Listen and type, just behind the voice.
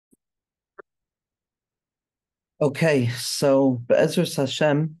Okay, so Be'ezras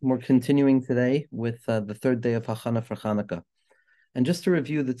Hashem, we're continuing today with the third day of Hachana for Chanukah. And just to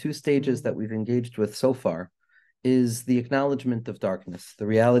review the two stages that we've engaged with so far is the acknowledgement of darkness, the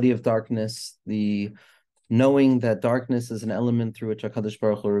reality of darkness, the knowing that darkness is an element through which HaKadosh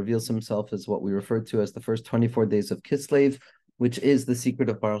Baruch Hu reveals himself as what we refer to as the first 24 days of Kislev, which is the secret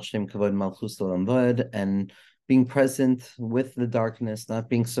of Baruch Shem Kavod Malchus Olam Vod, and being present with the darkness, not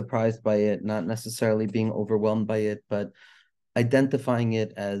being surprised by it, not necessarily being overwhelmed by it, but identifying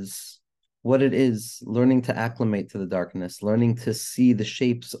it as what it is, learning to acclimate to the darkness, learning to see the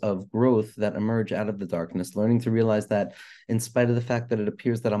shapes of growth that emerge out of the darkness, learning to realize that in spite of the fact that it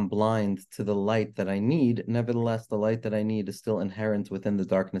appears that I'm blind to the light that I need, nevertheless, the light that I need is still inherent within the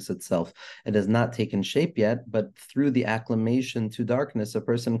darkness itself. It has not taken shape yet, but through the acclimation to darkness, a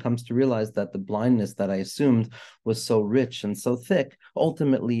person comes to realize that the blindness that I assumed was so rich and so thick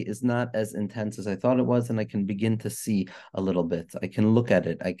ultimately is not as intense as I thought it was, and I can begin to see a little bit. I can look at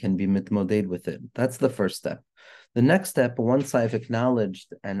it. I can be mitmoded with it. That's the first step. The next step, once I've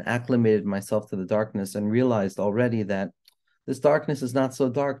acknowledged and acclimated myself to the darkness and realized already that this darkness is not so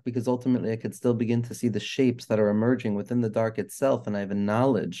dark because ultimately I could still begin to see the shapes that are emerging within the dark itself. And I have a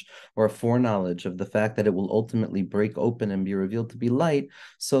knowledge or a foreknowledge of the fact that it will ultimately break open and be revealed to be light.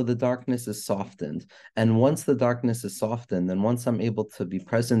 So the darkness is softened. And once the darkness is softened, and once I'm able to be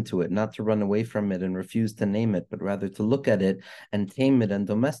present to it, not to run away from it and refuse to name it, but rather to look at it and tame it and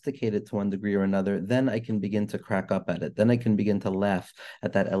domesticate it to one degree or another, then I can begin to crack up at it. Then I can begin to laugh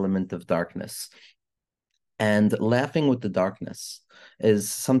at that element of darkness. And laughing with the darkness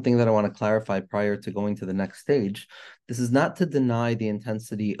is something that I want to clarify prior to going to the next stage. This is not to deny the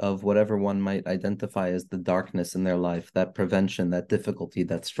intensity of whatever one might identify as the darkness in their life, that prevention, that difficulty,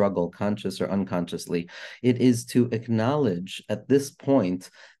 that struggle, conscious or unconsciously. It is to acknowledge at this point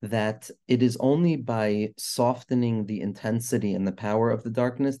that it is only by softening the intensity and the power of the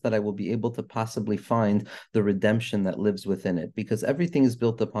darkness that I will be able to possibly find the redemption that lives within it, because everything is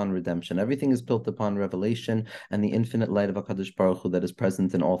built upon redemption. Everything is built upon revelation and the infinite light of HaKadosh Baruch Hu that is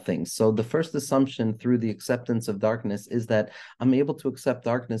present in all things. So the first assumption through the acceptance of darkness is that I'm able to accept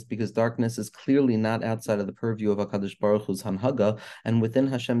darkness because darkness is clearly not outside of the purview of HaKadosh Baruch Hu's Hanhaga, and within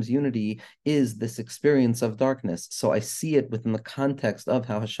Hashem's unity is this experience of darkness. So I see it within the context of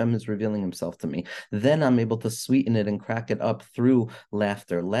how Hashem is revealing himself to me. Then I'm able to sweeten it and crack it up through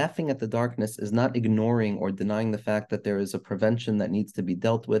laughter. Laughing at the darkness is not ignoring or denying the fact that there is a prevention that needs to be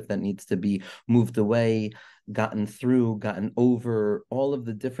dealt with, that needs to be moved away, gotten through, gotten over, all of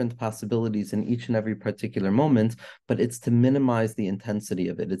the different possibilities in each and every particular moment, but it's to minimize the intensity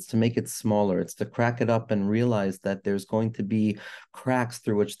of it. It's to make it smaller. It's to crack it up and realize that there's going to be cracks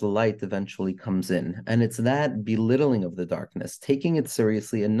through which the light eventually comes in. And it's that belittling of the darkness, taking it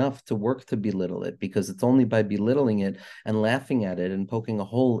seriously enough to work to belittle it, because it's only by belittling it and laughing at it and poking a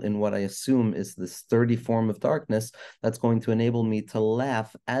hole in what I assume is this sturdy form of darkness that's going to enable me to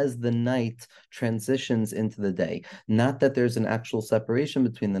laugh as the night transitions into the day. Not that there's an actual separation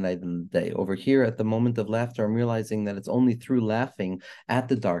between the night and the day. Over here, at the moment of laughter, I'm realizing that it's only through laughing at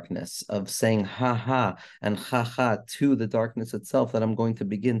the darkness, of saying ha ha and ha ha to the darkness itself, that I'm going to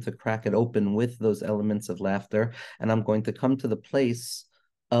begin to crack it open with those elements of laughter. And I'm going to come to the place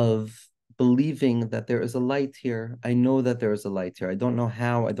of believing that there is a light here. I know that there is a light here. I don't know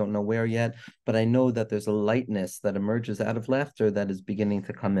how, I don't know where yet, but I know that there's a lightness that emerges out of laughter that is beginning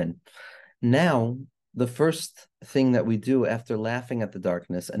to come in. Now, the first thing that we do after laughing at the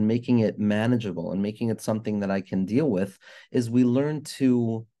darkness and making it manageable and making it something that I can deal with is we learn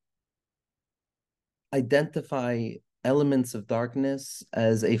to identify elements of darkness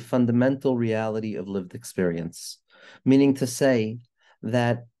as a fundamental reality of lived experience, meaning to say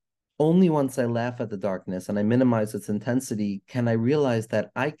that only once I laugh at the darkness and I minimize its intensity can I realize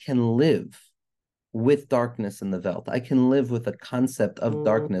that I can live with darkness in the Welt. I can live with the concept of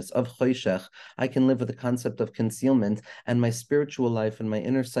darkness, of choshech. I can live with the concept of concealment, and my spiritual life and my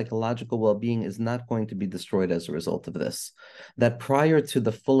inner psychological well-being is not going to be destroyed as a result of this. That prior to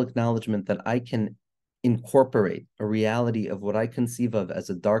the full acknowledgement that I can incorporate a reality of what I conceive of as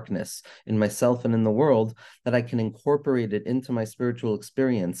a darkness in myself and in the world, that I can incorporate it into my spiritual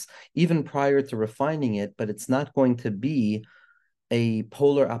experience, even prior to refining it, but it's not going to be a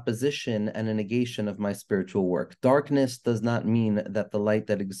polar opposition and a negation of my spiritual work. Darkness does not mean that the light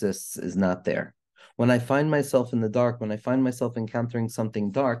that exists is not there. When I find myself in the dark, when I find myself encountering something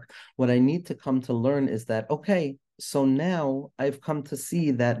dark, what I need to come to learn is that, okay, so now I've come to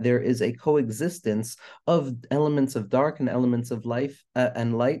see that there is a coexistence of elements of dark and elements of life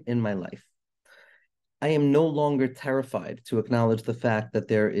and light in my life. I am no longer terrified to acknowledge the fact that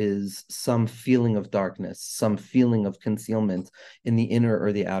there is some feeling of darkness, some feeling of concealment in the inner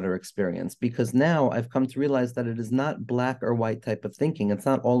or the outer experience, because now I've come to realize that it is not black or white type of thinking. It's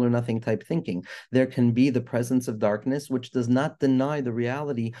not all or nothing type thinking. There can be the presence of darkness, which does not deny the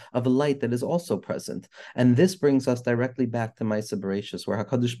reality of a light that is also present. And this brings us directly back to Ma'aseh Bereshis, where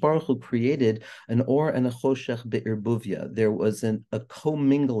HaKadosh Baruch Hu created an or and a choshech be'irbuvia. There was a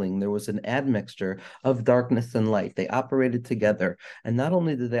commingling, there was an admixture of darkness and light. They operated together. And not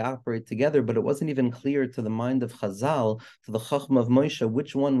only did they operate together, but it wasn't even clear to the mind of Chazal, to the Chacham of Moshe,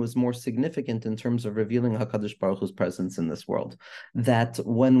 which one was more significant in terms of revealing HaKadosh Baruch Hu's presence in this world. That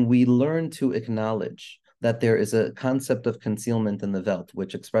when we learn to acknowledge that there is a concept of concealment in the Welt,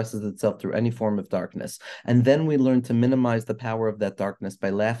 which expresses itself through any form of darkness. And then we learn to minimize the power of that darkness by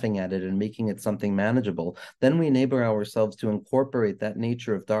laughing at it and making it something manageable. Then we enable ourselves to incorporate that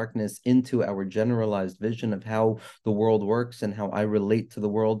nature of darkness into our generalized vision of how the world works and how I relate to the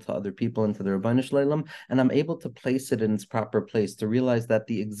world, to other people, and to the Rabbanu Shalom. And I'm able to place it in its proper place, to realize that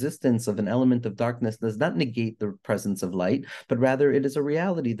the existence of an element of darkness does not negate the presence of light, but rather it is a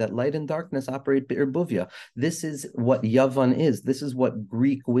reality that light and darkness operate be'irbuvia. This is what Yavan is. This is what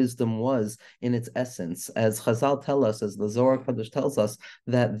Greek wisdom was in its essence. As Chazal tell us, as the Zohar Kadosh tells us,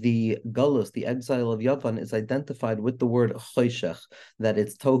 that the Galus, the exile of Yavan, is identified with the word choshech, that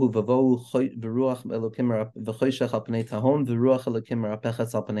it's tohu vavohu v'ruach elokim v'choshech al pnei tahom v'ruach elokim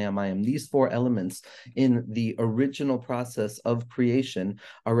rapeches al pnei hamayim. These four elements in the original process of creation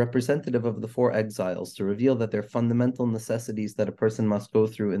are representative of the four exiles to reveal that they're fundamental necessities that a person must go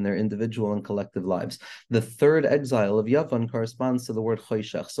through in their individual and collective lives. The third exile of Yavan corresponds to the word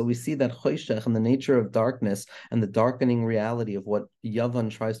choshech. So we see that choshech and the nature of darkness and the darkening reality of what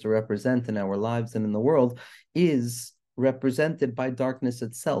Yavan tries to represent in our lives and in the world is represented by darkness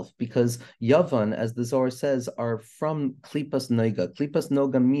itself, because Yavan, as the Zohar says, are from Klipas Noga. Klipas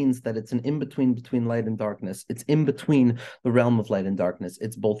Noga means that it's an in-between between light and darkness. It's in between the realm of light and darkness.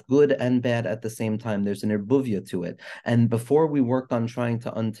 It's both good and bad at the same time. There's an irbuvia to it. And before we work on trying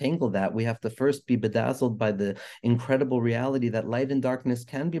to untangle that, we have to first be bedazzled by the incredible reality that light and darkness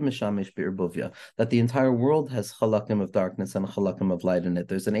can be mishamish birbuvia, that the entire world has chalakim of darkness and chalakim of light in it.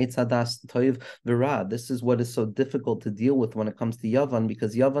 There's an eitz hadas toiv v'ra. This is what is so difficult to deal with when it comes to Yavan,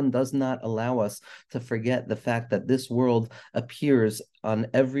 because Yavan does not allow us to forget the fact that this world appears on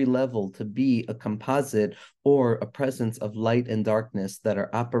every level to be a composite or a presence of light and darkness that are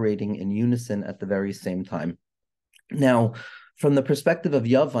operating in unison at the very same time. Now, from the perspective of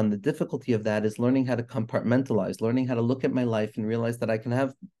Yavan, the difficulty of that is learning how to compartmentalize, learning how to look at my life and realize that I can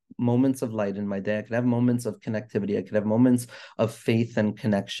have moments of light in my day. I could have moments of connectivity. I could have moments of faith and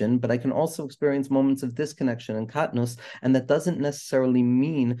connection, but I can also experience moments of disconnection and katnus. And that doesn't necessarily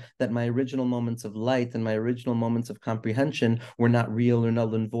mean that my original moments of light and my original moments of comprehension were not real or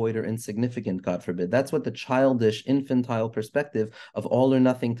null and void or insignificant, God forbid. That's what the childish, infantile perspective of all or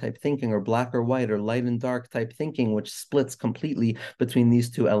nothing type thinking, or black or white, or light and dark type thinking, which splits completely between these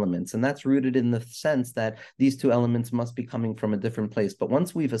two elements. And that's rooted in the sense that these two elements must be coming from a different place. But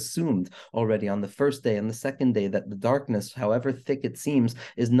once we've assumed already on the first day and the second day that the darkness, however thick it seems,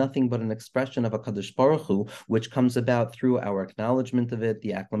 is nothing but an expression of HaKadosh Baruch Hu, which comes about through our acknowledgement of it,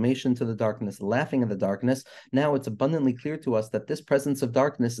 the acclamation to the darkness, laughing at the darkness, now it's abundantly clear to us that this presence of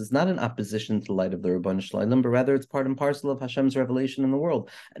darkness is not in opposition to the light of the Rabbanu Shalom, but rather it's part and parcel of Hashem's revelation in the world.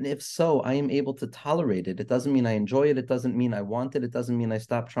 And if so, I am able to tolerate it. It doesn't mean I enjoy it. It doesn't mean I want it. It doesn't mean I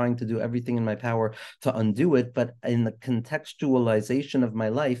stop trying to do everything in my power to undo it. But in the contextualization of my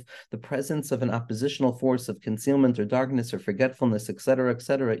life, the presence of an oppositional force of concealment or darkness or forgetfulness,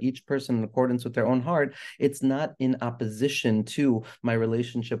 etc., each person in accordance with their own heart, it's not in opposition to my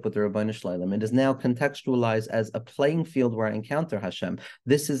relationship with the Rabbanu Shalom. It is now contextualized as a playing field where I encounter Hashem.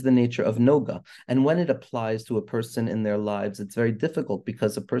 This is the nature of Noga. And when it applies to a person in their lives, it's very difficult,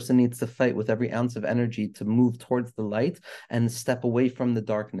 because a person needs to fight with every ounce of energy to move towards the light and step away from the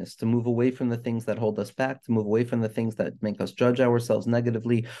darkness, to move away from the things that hold us back, to move away from the things that make us judge ourselves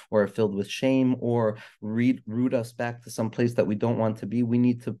negatively or are filled with shame or root us back to some place that we don't want to be. We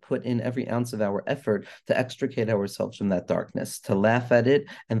need to put in every ounce of our effort to extricate ourselves from that darkness, to laugh at it,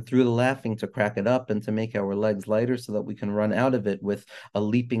 and through the laughing to crack it up and to make our legs lighter so that we can run out of it with a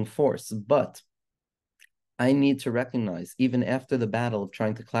leaping force. But I need to recognize, even after the battle of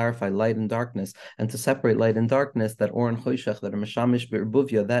trying to clarify light and darkness and to separate light and darkness, that or and choshech, that are mashamish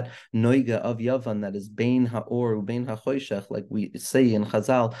be'erbuvia, that noiga of Yavan, that is bein ha'or ubein ha'choshech, like we say in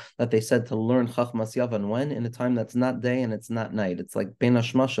Chazal, that they said to learn chachmas Yavan when? In a time that's not day and it's not night. It's like bein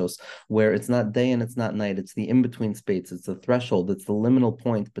hashmashos, where it's not day and it's not night. It's the in-between space. It's the threshold. It's the liminal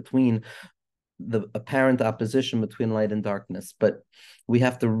point between the apparent opposition between light and darkness, but we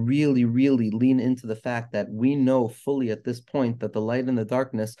have to really, really lean into the fact that we know fully at this point that the light and the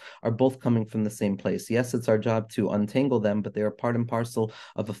darkness are both coming from the same place. Yes, it's our job to untangle them, but they are part and parcel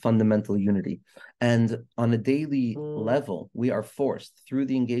of a fundamental unity. And on a daily level, we are forced through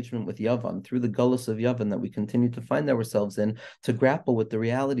the engagement with Yavan, through the gullus of Yavan that we continue to find ourselves in, to grapple with the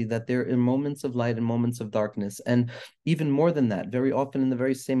reality that there are moments of light and moments of darkness. And even more than that, very often in the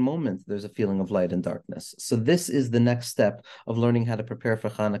very same moment, there's a feeling of light and darkness. So this is the next step of learning how to prepare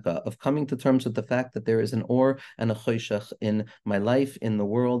for Chanukah, of coming to terms with the fact that there is an or and a choshech in my life, in the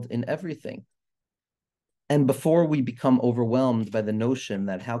world, in everything. And before we become overwhelmed by the notion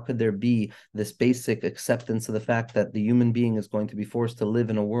that how could there be this basic acceptance of the fact that the human being is going to be forced to live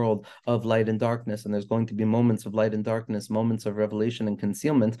in a world of light and darkness, and there's going to be moments of light and darkness, moments of revelation and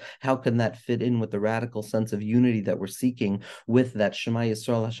concealment, how can that fit in with the radical sense of unity that we're seeking with that Shema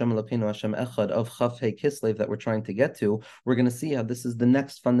Yisrael Hashem Elokeinu Hashem Echad of Chaf Hei Kislev that we're trying to get to? We're going to see how this is the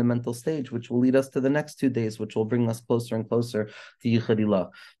next fundamental stage, which will lead us to the next 2 days, which will bring us closer and closer to Yichud Ilah.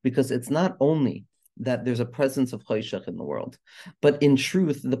 Because it's not only that there's a presence of choshech in the world, but in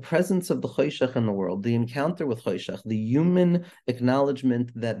truth, the presence of the choshech in the world, the encounter with choshech, the human acknowledgement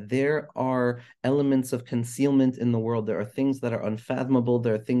that there are elements of concealment in the world, there are things that are unfathomable,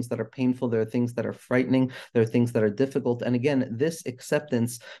 there are things that are painful, there are things that are frightening, there are things that are difficult. And again, this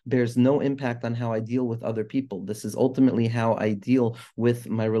acceptance bears no impact on how I deal with other people. This is ultimately how I deal with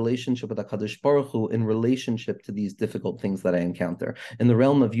my relationship with HaKadosh Baruch Hu in relationship to these difficult things that I encounter. In the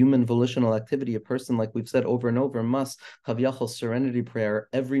realm of human volitional activity, a person, like we've said over and over, must Kaviyachal serenity prayer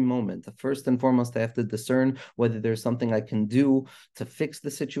every moment. First and foremost, I have to discern whether there's something I can do to fix the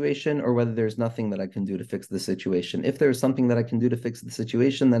situation or whether there's nothing that I can do to fix the situation. If there's something that I can do to fix the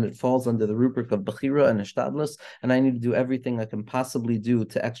situation, then it falls under the rubric of Bechira and Ishtadlus, and I need to do everything I can possibly do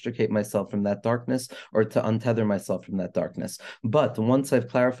to extricate myself from that darkness or to untether myself from that darkness. But once I've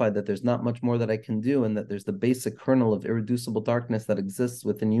clarified that there's not much more that I can do and that there's the basic kernel of irreducible darkness that exists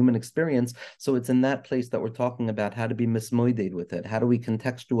within human experience, so it's in that place that we're talking about how to be mismoided with it. How do we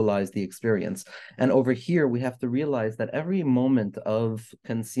contextualize the experience? And over here, we have to realize that every moment of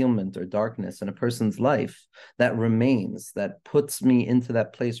concealment or darkness in a person's life that remains, that puts me into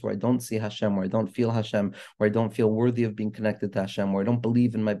that place where I don't see Hashem, where I don't feel Hashem, where I don't feel worthy of being connected to Hashem, where I don't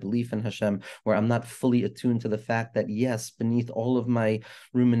believe in my belief in Hashem, where I'm not fully attuned to the fact that, yes, beneath all of my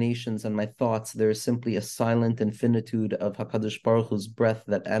ruminations and my thoughts, there is simply a silent infinitude of HaKadosh Baruch Hu's breath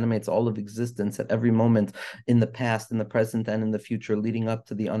that animates all of existence at every moment in the past, in the present, and in the future, leading up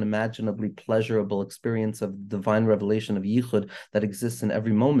to the unimaginably pleasurable experience of divine revelation of Yichud that exists in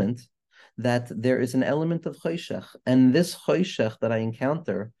every moment, that there is an element of choshech. And this choshech that I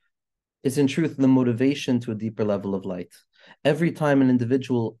encounter is in truth the motivation to a deeper level of light. Every time an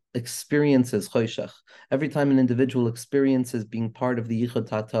individual experiences choshech, every time an individual experiences being part of the yichud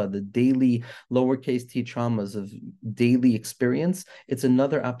tata, the daily lowercase t traumas of daily experience, it's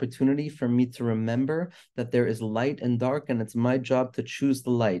another opportunity for me to remember that there is light and dark, and it's my job to choose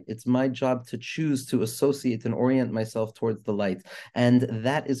the light. It's my job to choose to associate and orient myself towards the light. And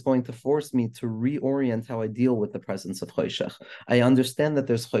that is going to force me to reorient how I deal with the presence of choshech. I understand that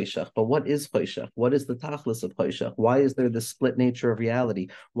there's choshech, but what is choshech? What is the tachlis of choshech? Why is there the split nature of reality?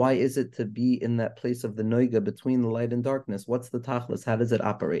 Why is it to be in that place of the noiga between the light and darkness? What's the tachlis? How does it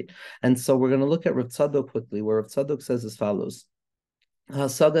operate? And so we're going to look at Rav Tzadok quickly, where Rav Tzadok says as follows.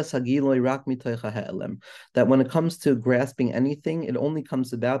 That when it comes to grasping anything, it only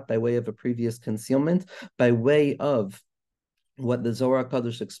comes about by way of a previous concealment, by way of what the Zohar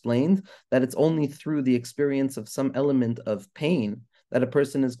HaKadosh explained, that it's only through the experience of some element of pain that a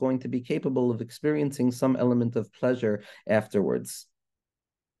person is going to be capable of experiencing some element of pleasure afterwards.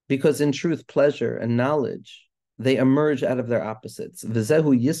 Because in truth, pleasure and knowledge, they emerge out of their opposites. And this is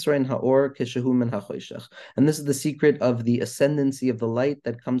the secret of the ascendancy of the light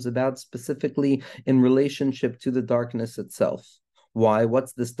that comes about specifically in relationship to the darkness itself. Why?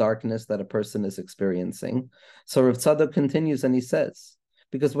 What's this darkness that a person is experiencing? So Rav Tzadok continues and he says,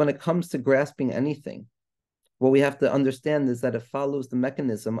 because when it comes to grasping anything, what we have to understand is that it follows the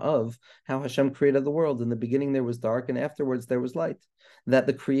mechanism of how Hashem created the world. In the beginning there was dark and afterwards there was light. That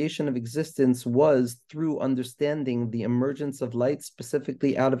the creation of existence was through understanding the emergence of light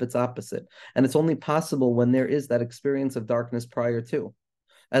specifically out of its opposite. And it's only possible when there is that experience of darkness prior to.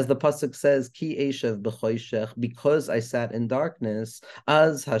 As the pasuk says, Ki eshev b'choshech, because I sat in darkness,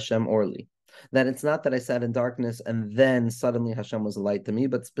 as Hashem orli. That it's not that I sat in darkness and then suddenly Hashem was a light to me,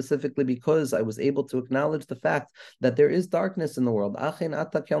 but specifically because I was able to acknowledge the fact that there is darkness in the world.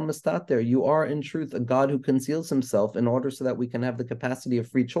 You are in truth a God who conceals himself in order so that we can have the capacity of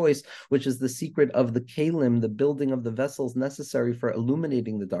free choice, which is the secret of the kalim, the building of the vessels necessary for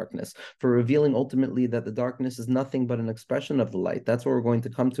illuminating the darkness, for revealing ultimately that the darkness is nothing but an expression of the light. That's what we're going to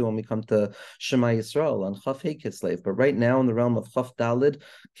come to when we come to Shema Yisrael on Chaf Hey Kislev. But right now in the realm of Chaf Dalid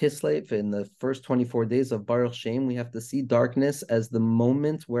Kislev, in the first 24 days of Baruch Shem, we have to see darkness as the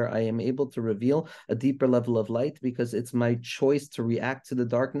moment where I am able to reveal a deeper level of light, because it's my choice to react to the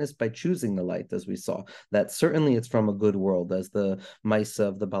darkness by choosing the light, as we saw. That certainly it's from a good world, as the Maisa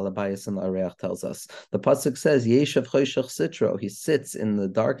of the Balabayas and the Areach tells us. The Pasuk says, Yeshav Choshech Sitro, he sits in the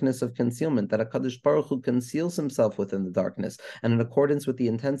darkness of concealment, that HaKadosh Baruch Hu conceals himself within the darkness. And in accordance with the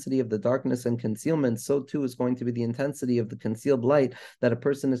intensity of the darkness and concealment, so too is going to be the intensity of the concealed light that a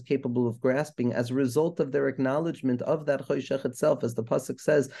person is capable of grasping as a result of their acknowledgement of that Choshech itself, as the Pasuk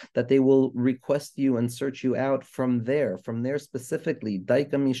says, that they will request you and search you out from there specifically,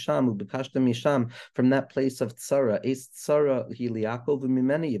 Daika Misham, Ubekashta Misham, from that place of Tzara, Es Tzara Hiliakov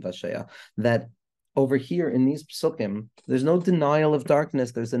Mimeni Yivashaya, that over here in these psukim, there's no denial of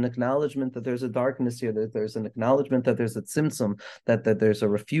darkness. There's an acknowledgement that there's a darkness here. There's an acknowledgement that there's a tzimtzum, that there's a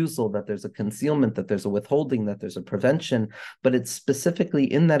refusal, that there's a concealment, that there's a withholding, that there's a prevention. But it's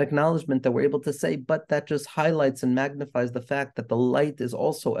specifically in that acknowledgement that we're able to say, but that just highlights and magnifies the fact that the light is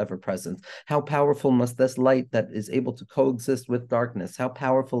also ever present. How powerful must this light that is able to coexist with darkness, how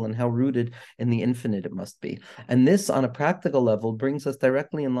powerful and how rooted in the infinite it must be. And this, on a practical level, brings us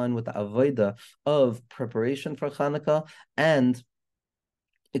directly in line with the avodah of preparation for Chanukah and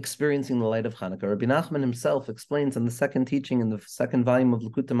experiencing the light of Chanukah. Rabbi Nachman himself explains in the second teaching in the second volume of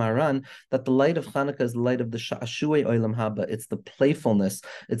Likutei Moharan that the light of Chanukah is the light of the Sha'ashuei Olam Haba. It's the playfulness,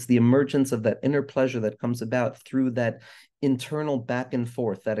 it's the emergence of that inner pleasure that comes about through that internal back and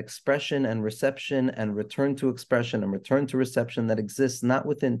forth, that expression and reception and return to expression and return to reception that exists not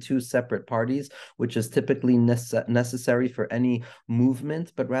within two separate parties, which is typically necessary for any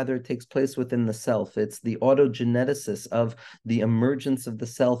movement, but rather it takes place within the self. It's the autogenesis of the emergence of the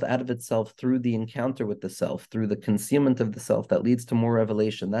self out of itself through the encounter with the self, through the concealment of the self that leads to more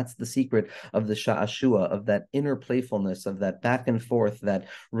revelation. That's the secret of the Sha'ashua, of that inner playfulness, of that back and forth, that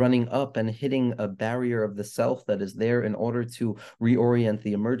running up and hitting a barrier of the self that is there in order to reorient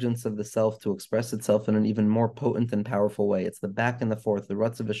the emergence of the self to express itself in an even more potent and powerful way. It's the back and the forth, the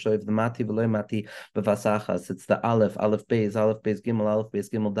Ratzav V'Shoiv, the Mati V'Loi Mati B'Vasachas. It's the Aleph Beis Gimel, Aleph Beis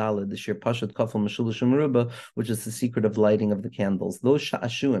Gimel Daled, the Shir Pashat Kafel Meshulash Meruba, which is the secret of lighting of the candles. Those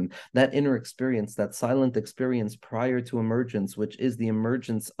Sha'ashuim, that inner experience, that silent experience prior to emergence, which is the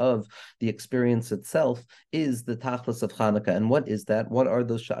emergence of the experience itself, is the Tachlis of Chanukah. And what is that? What are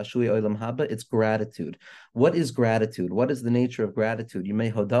those Sha'ashui Olam Haba? It's gratitude. What is gratitude? What is the nature of gratitude?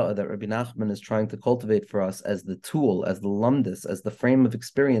 Yimei Hoda'ah that Rabbi Nachman is trying to cultivate for us as the tool, as the lumdus, as the frame of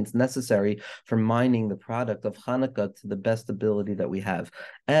experience necessary for mining the product of Chanukah to the best ability that we have.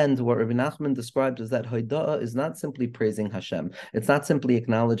 And what Rabbi Nachman describes is that Hoda'ah is not simply praising Hashem. It's not simply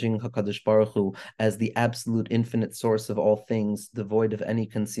acknowledging HaKadosh Baruch Hu as the absolute infinite source of all things, devoid of any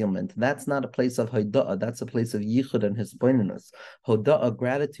concealment. That's not a place of Hoda'ah. That's a place of Yichud and Hisbonenus. Hoda'ah,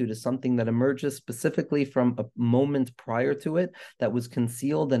 gratitude, is something that emerges specifically from a moment prior to it that was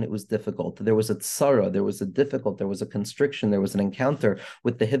concealed and it was difficult. There was a tzara, there was a difficult, there was a constriction, there was an encounter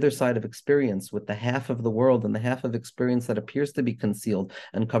with the hither side of experience, with the half of the world and the half of experience that appears to be concealed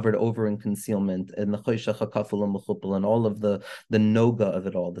and covered over in concealment, and the choshech hakaful and mechupel, and all of the noga of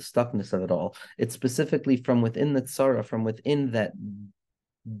it all, the stuckness of it all. It's specifically from within the tzara, from within that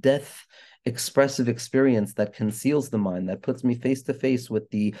death expressive experience that conceals the mind, that puts me face to face with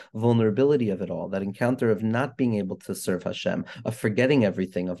the vulnerability of it all, that encounter of not being able to serve Hashem, of forgetting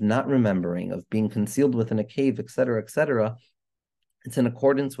everything, of not remembering, of being concealed within a cave, etc., etc. It's in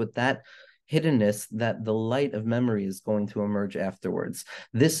accordance with that hiddenness that the light of memory is going to emerge afterwards.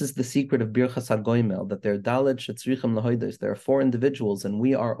 This is the secret of Birchas HaGoimel, that there are Daled Shetzrichim Lahoides. There are four individuals, and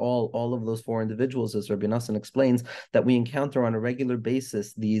we are all of those four individuals, as Rabbi Nassan explains, that we encounter on a regular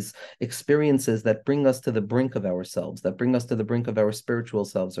basis these experiences that bring us to the brink of ourselves, that bring us to the brink of our spiritual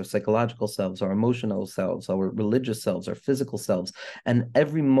selves, our psychological selves, our emotional selves, our religious selves, our physical selves. And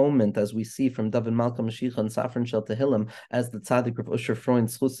every moment, as we see from David Malka Mashiach and Safran Shel Tehillim, as the Tzaddik Rav Usher Freund,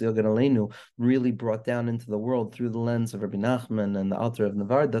 Schus Yogan Aleinu, really brought down into the world through the lens of Rabbi Nachman and the Alter of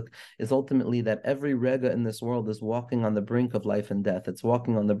Nevarduk, is ultimately that every rega in this world is walking on the brink of life and death. It's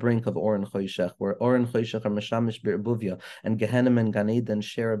walking on the brink of Or and Choshech, where Or and Choshech are Mashamish B'Rbuvya, and Gehenim and Gan Eden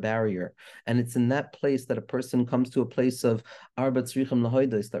share a barrier. And it's in that place that a person comes to a place of Arba Tzrichim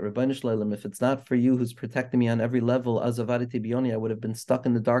Lahoidos, that Rebbeinu Shalom, if it's not for you who's protecting me on every level, Azavaditi Bioni, I would have been stuck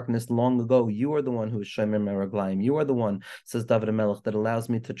in the darkness long ago. You are the one who is Shomer Meraglaim. You are the one, says David HaMelech, that allows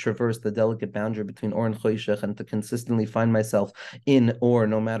me to traverse the delicate boundary between Or and Choshech and to consistently find myself in Or,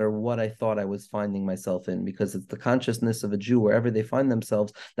 no matter what I thought I was finding myself in, because it's the consciousness of a Jew, wherever they find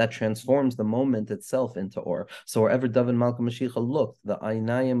themselves, that transforms the moment itself into Or. So wherever David Malka Mashiach looked, the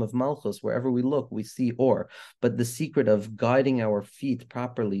Einayim of Malchus, wherever we look, we see Or. But the secret of guiding our feet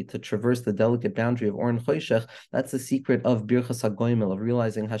properly to traverse the delicate boundary of Or and Choshech, that's the secret of Birchas HaGoimel, of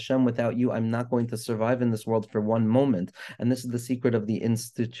realizing, Hashem, without you, I'm not going to survive in this world for one moment. And this is the secret of the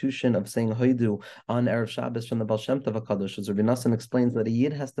institution of saying Hoidu on Erev Shabbos from the Baal Shem Tov HaKadosh. As Rabbi Nassan explains, that a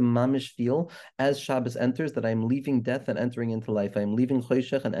Yid has to mamish feel as Shabbos enters that I'm leaving death and entering into life. I'm leaving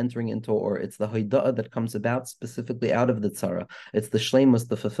Choshech and entering into Or. It's the Hoida'ah that comes about specifically out of the Tzara. It's the Shleimus,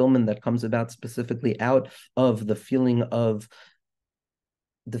 the fulfillment that comes about specifically out of the feeling of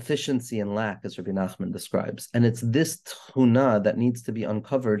deficiency and lack, as Rabbi Nachman describes. And it's this tchuna that needs to be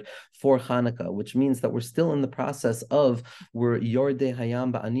uncovered for Chanukah, which means that we're still in the process of, we're Yordei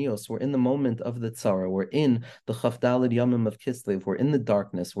Hayam Ba'anios, we're in the moment of the tzara, we're in the Chavdalid Yamim of Kislev, we're in the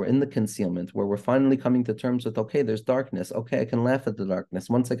darkness, we're in the concealment, where we're finally coming to terms with, okay, there's darkness, okay, I can laugh at the darkness.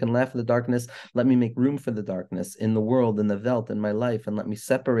 Once I can laugh at the darkness, let me make room for the darkness in the world, in the Welt, in my life, and let me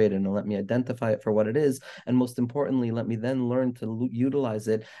separate it and let me identify it for what it is. And most importantly, let me then learn to utilize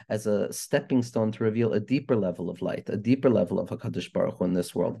it as a stepping stone to reveal a deeper level of light, a deeper level of HaKadosh Baruch Hu in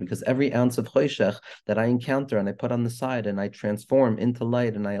this world. Because every ounce of choshech that I encounter and I put on the side and I transform into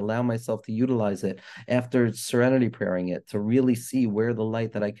light and I allow myself to utilize it after serenity praying it to really see where the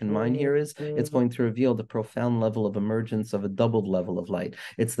light that I can mine here is, it's going to reveal the profound level of emergence of a doubled level of light.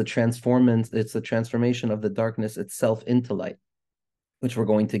 It's the transformation of the darkness itself into light, which we're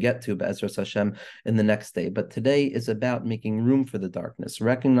going to get to, Be'ezras Hashem, in the next day. But today is about making room for the darkness,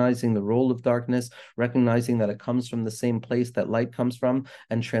 recognizing the role of darkness, recognizing that it comes from the same place that light comes from,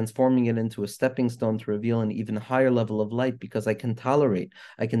 and transforming it into a stepping stone to reveal an even higher level of light, because I can tolerate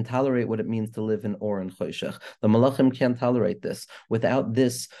what it means to live in Or and Choshech. The Malachim can't tolerate this. Without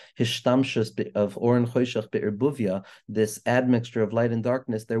this hishtamshus of Or and Choshech be'erbuvia, this admixture of light and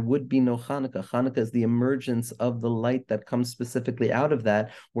darkness, there would be no Chanukah. Chanukah is the emergence of the light that comes specifically out of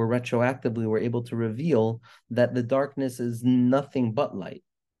that, where retroactively we're able to reveal that the darkness is nothing but light,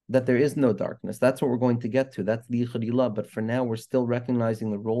 that there is no darkness. That's what we're going to get to. That's the Yichud. But for now, we're still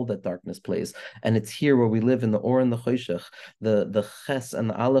recognizing the role that darkness plays. And it's here where we live in the Or and the Choshech, the Ches and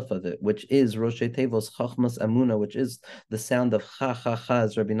the Aleph of it, which is Roshei Tevos Chachmas Amuna, which is the sound of Ha Ha Ha,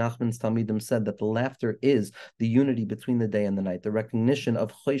 as Rabbi Nachman's Talmidim said, that the laughter is the unity between the day and the night, the recognition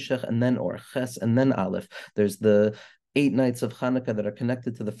of Choshech and then Or, Ches and then Aleph. There's the 8 nights of Chanukah that are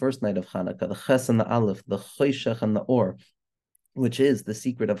connected to the first night of Chanukah, the Ches and the Aleph, the Choshech and the Or, which is the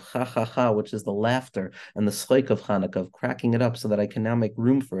secret of Ha Ha Ha, which is the laughter and the schoik of Chanukah, of cracking it up so that I can now make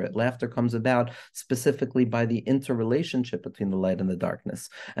room for it. Laughter comes about specifically by the interrelationship between the light and the darkness.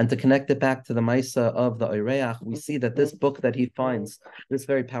 And to connect it back to the Maisa of the Oireach, we see that this book that he finds, this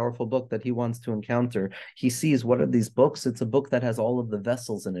very powerful book that he wants to encounter, he sees, what are these books? It's a book that has all of the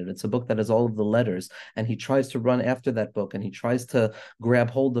vessels in it. It's a book that has all of the letters. And he tries to run after that book, and he tries to grab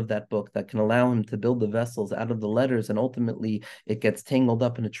hold of that book that can allow him to build the vessels out of the letters, and ultimately it gets tangled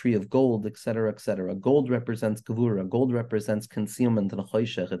up in a tree of gold, etc., etc. Gold represents Gevura. Gold represents concealment and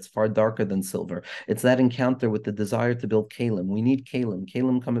Choshech. It's far darker than silver. It's that encounter with the desire to build Kalim. We need Kalim.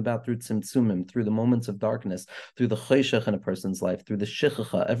 Kalim come about through Tzimtzumim, through the moments of darkness, through the Choshech in a person's life, through the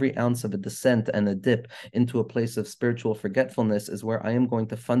Shichacha. Every ounce of a descent and a dip into a place of spiritual forgetfulness is where I am going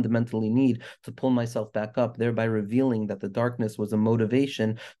to fundamentally need to pull myself back up, thereby revealing that the darkness was a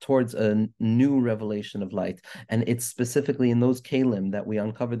motivation towards a new revelation of light. And it's specifically in those Kalim that we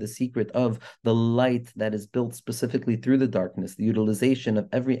uncover the secret of the light that is built specifically through the darkness, the utilization of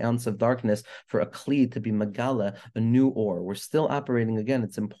every ounce of darkness for a kli to be magala, a new Or. We're still operating, again,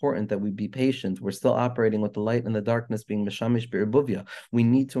 it's important that we be patient. We're still operating with the light and the darkness being meshamish be'erbuvia. We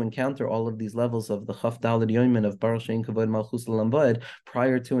need to encounter all of these levels of the Chaf Daled Yoimin of Baruch Shein Kavod Malchus L'Lambad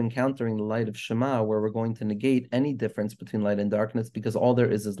prior to encountering the light of Shema, where we're going to negate any difference between light and darkness, because all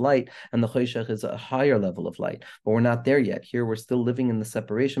there is light, and the Choshech is a higher level of light. But we're not there yet. Here here we're still living in the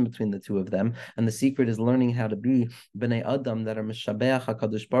separation between the two of them. And the secret is learning how to be B'nai Adam that are Meshabeach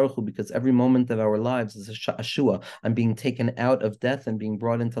HaKadosh Baruch Hu, because every moment of our lives is a sha'ashua. I'm being taken out of death and being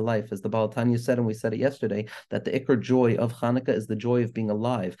brought into life. As the Baal Tanya said, and we said it yesterday, that the Iker joy of Chanukah is the joy of being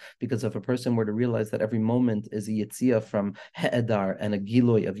alive. Because if a person were to realize that every moment is a yitzia from He'edar and a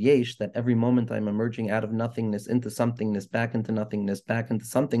Giloy of Yesh, that every moment I'm emerging out of nothingness into somethingness, back into nothingness, back into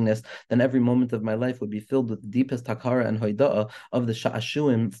somethingness, then every moment of my life would be filled with the deepest takara and hoida'ah of the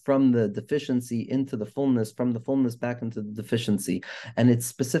sha'ashuim, from the deficiency into the fullness, from the fullness back into the deficiency. And it's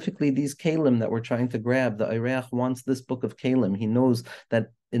specifically these kalim that we're trying to grab. The Ireach wants this book of kalim. He knows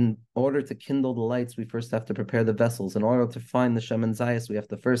that in order to kindle the lights, we first have to prepare the vessels. In order to find the Shemen Zayis, we have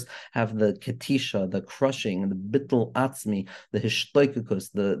to first have the ketisha, the crushing, the bittul atzmi, the hishtoikukus,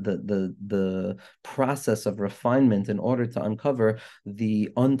 the process of refinement in order to uncover the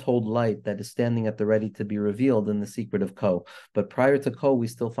untold light that is standing at the ready to be revealed in the secret of Ko. But prior to Ko, we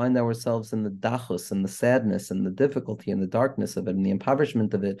still find ourselves in the dachus and the sadness and the difficulty and the darkness of it and the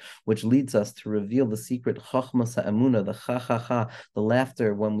impoverishment of it, which leads us to reveal the secret chachmas ha'emuna, the cha-cha-cha, the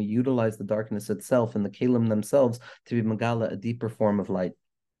laughter, when we utilize the darkness itself and the kalim themselves to be magala, a deeper form of light.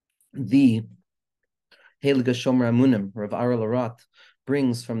 The Heilige Shomer Amunim, Rav Aral Arat,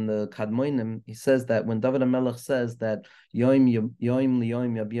 brings from the Kadmoinim, he says that when David HaMelech says that Yoim liyoim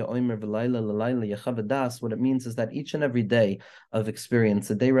yabia oimer v'layla l'layla yachav das, what it means is that each and every day of experience,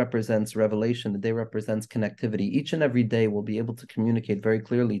 the day represents revelation, the day represents connectivity. Each and every day will be able to communicate very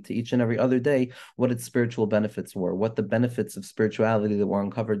clearly to each and every other day what its spiritual benefits were, what the benefits of spirituality that were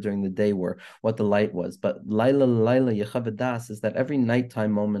uncovered during the day were, what the light was. But layla l'layla yachav das is that every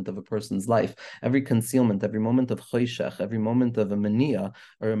nighttime moment of a person's life, every concealment, every moment of choshech, every moment of a mania,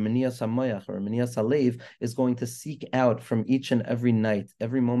 or a mania samoyach, or a mania salev, is going to seek out from each and every night,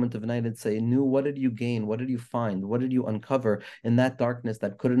 every moment of night, and say, "Nu, what did you gain? What did you find? What did you uncover in that darkness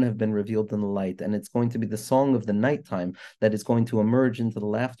that couldn't have been revealed in the light?" And it's going to be the song of the nighttime that is going to emerge into the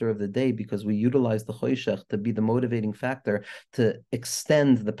laughter of the day, because we utilize the choshech to be the motivating factor to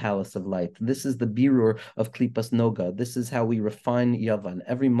extend the palace of light. This is the birur of klipas noga. This is how we refine yavan.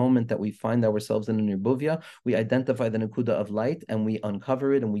 Every moment that we find ourselves in a nirbuvia, we identify the nakuda of light and we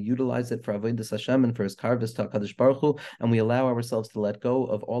uncover it and we utilize it for avodas Hashem and for His karvus to HaKadosh Baruch Hu, and we allow ourselves to let go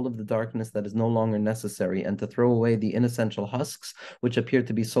of all of the darkness that is no longer necessary and to throw away the inessential husks which appear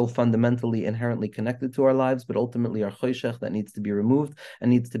to be so fundamentally inherently connected to our lives, but ultimately are choshech that needs to be removed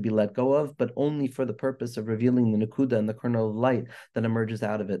and needs to be let go of, but only for the purpose of revealing the nakuda and the kernel of light that emerges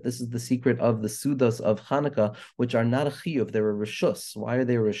out of it. This is the secret of the sudas of Chanukah, which are not a chiyuv, they're a rishus. Why are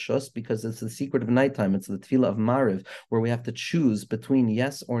they a rishus? Because it's the secret of nighttime. It's the tefillah of Mariv, where we have to choose between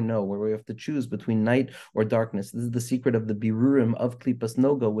yes or no, where we have to choose between night or darkness. This is the secret of the birurim of klipas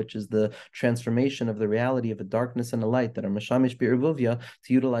noga, which is the transformation of the reality of a darkness and a light that are mashamish bi'irvuvia,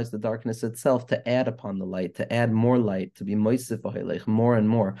 to utilize the darkness itself to add upon the light, to add more light, to be moisif v'hoilech, more and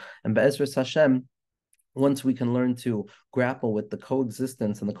more. And be'ezras Hashem, once we can learn to grapple with the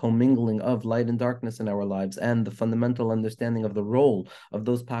coexistence and the commingling of light and darkness in our lives, and the fundamental understanding of the role of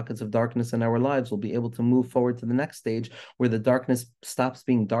those pockets of darkness in our lives, we'll be able to move forward to the next stage, where the darkness stops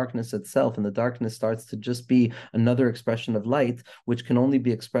being darkness itself, and the darkness starts to just be another expression of light, which can only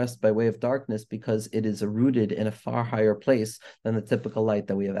be expressed by way of darkness because it is rooted in a far higher place than the typical light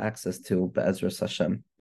that we have access to, Be'ezras Hashem.